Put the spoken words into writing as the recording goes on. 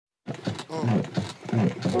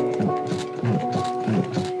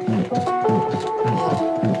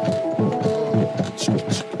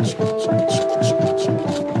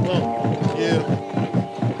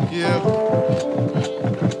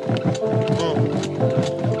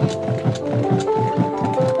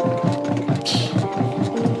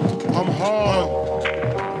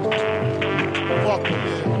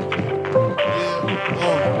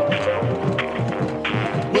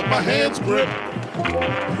Hands grip,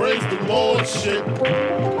 praise the Lord, shit.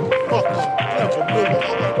 Fuck up, never knew it.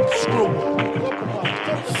 Screw up.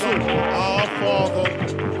 So, our Father.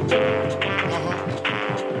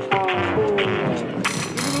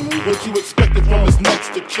 What you expected from his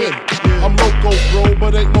next of kin? I'm loco, bro,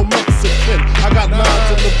 but ain't no Mexican. I got nines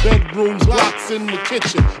in the bedrooms, locks in the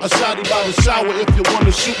kitchen. A shotty by the shower if you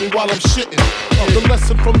wanna shoot me while I'm shitting. The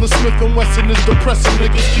lesson from the Smith & Wesson is depressing.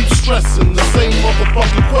 Niggas keep stressing the same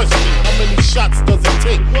motherfucking question. How many shots does it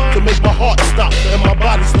take to make my heart stop and my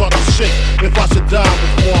body start to shake? If I should die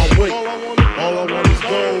before I wake, all I want is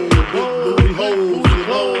gold, big booty hoes, you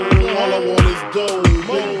know. All I want is dough,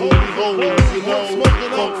 big booty hoes, you know.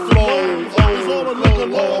 Funk flows, all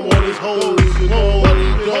I want is hoes, you know.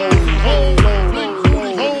 Dough, hoes, big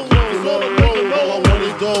booty hoes, you know. All I want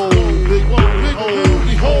is dough, big booty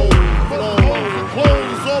hoes.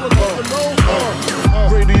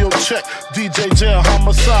 Radio check, DJ Jam,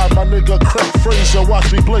 homicide, my nigga Craig Frazier,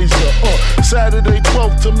 watch me blazer. Saturday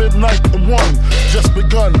 12 to midnight and 1, just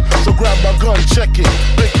begun, so grab my gun, check it.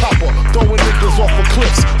 Big Papa, throwing niggas off of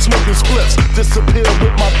cliffs, smoking spliffs, disappear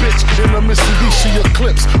with my bitch in a Mitsubishi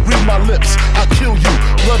Eclipse. Read my lips, I kill you,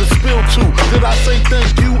 blood is spilled too. Did I say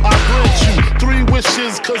thank you? I grant you 3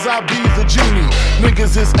 wishes, cause I be the genie.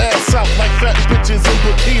 Niggas is ass out like fat bitches in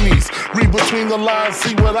bikinis. Read between the lines,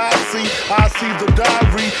 see what I see the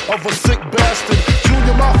diary of a sick bastard.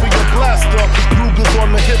 Junior Mafia blaster, Rugers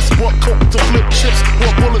on the hips, bought coke to flip chips,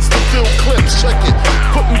 bought bullets to fill clips. Check it,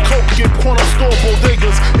 putting coke in corner store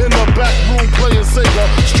bodegas, in the back room playing Sega.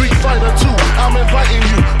 Street Fighter 2, I'm inviting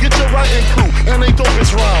you, get your writing crew, and they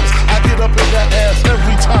dopest rhymes. I get up in that ass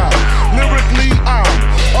every time. Lyrically, I'm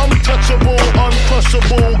untouchable,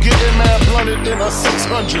 uncrushable, getting mad blunted in a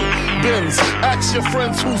 600 Benz. Ask your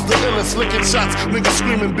friends who's the illest, licking shots, niggas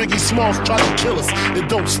screaming Biggie Smalls try to kill us. It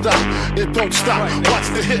don't stop, it don't stop. Watch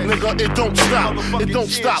the hit, nigga, it don't stop, it don't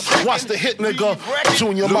stop. Watch the hit, nigga,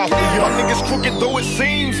 Junior Mafia. My niggas crooked though it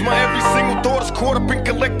seems. My every single thought is caught up in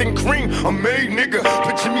collecting cream. I'm made, nigga,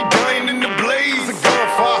 picture me dying in the blaze. A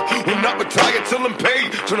gunfire, will not retire till I'm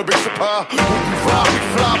paid. Tryna bring some pie, when we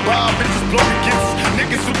fly by. Bitches blowing gifts,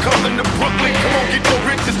 niggas who coming to Brooklyn. Come on, get your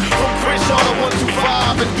riches from Crenshaw to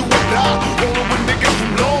 125 and do or die. Rolling with niggas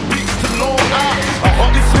from Long Beach to Long Island. I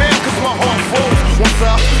hardly smell cause my heart falls. Once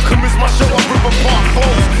I commence my show, I rip apart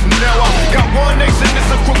foes. Now I got one nation, it's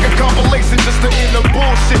a crooked compilation just to end the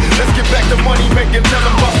bullshit. Let's get back to money making,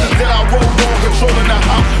 telling busters that I roll on, controlling the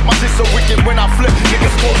house. My shit so wicked when I flip,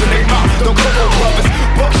 niggas closing their mouth. The Coco Brothers,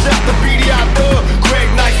 Buckshot, the B.I.G, Craig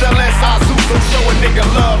Nice, LSI, so show a nigga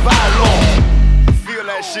love, I long. Feel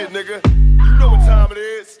that shit, nigga. You know what time it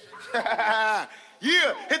is.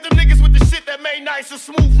 Yeah, hit them niggas with the shit that made nice and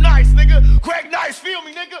smooth nice, nigga. Craig Nice, feel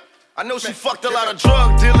me, nigga. I know she fucked a lot of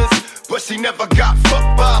drug dealers, but she never got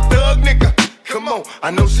fucked by a thug nigga. Come on,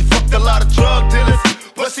 I know she fucked a lot of drug dealers,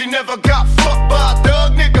 but she never got fucked by a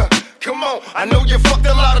thug nigga. Come on, I know you fucked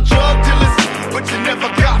a lot of drug dealers, but you never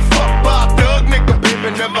got fucked by a thug nigga.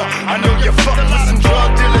 Baby, never. I know you fucked with some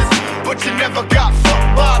drug dealers, but you never